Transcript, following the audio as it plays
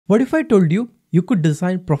What if I told you could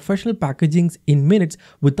design professional packagings in minutes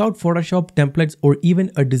without Photoshop, templates, or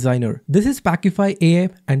even a designer? This is Packify AI,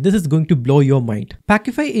 and this is going to blow your mind.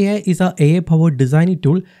 Packify AI is an AI-powered designing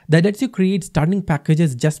tool that lets you create stunning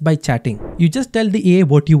packages just by chatting. You just tell the AI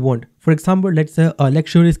what you want. For example, let's say a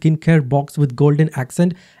luxury skincare box with golden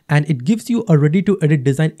accent, and it gives you a ready-to-edit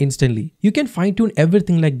design instantly. You can fine-tune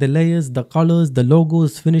everything like the layers, the colors, the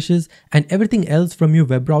logos, finishes, and everything else from your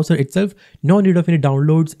web browser itself. No need of any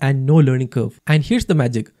downloads and no learning curve. And here's the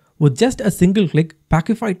magic. With just a single click,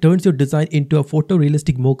 Packify turns your design into a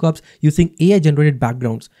photorealistic mockups using AI-generated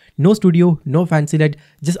backgrounds. No studio, no fancy light,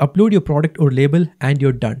 just upload your product or label and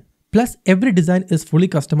you're done. Plus, every design is fully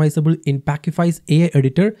customizable in Packify's AI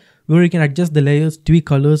editor, where you can adjust the layers, tweak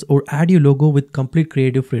colors, or add your logo with complete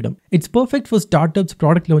creative freedom. It's perfect for startups,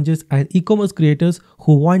 product launches, and e-commerce creators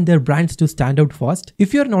who want their brands to stand out fast.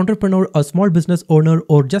 If you're an entrepreneur, a small business owner,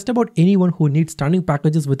 or just about anyone who needs stunning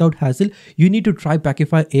packages without hassle, you need to try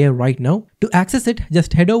Packify AI right now. To access it,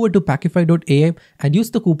 just head over to packify.ai and use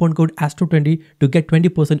the coupon code ASTRO20 to get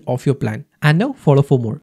 20% off your plan. And now follow for more.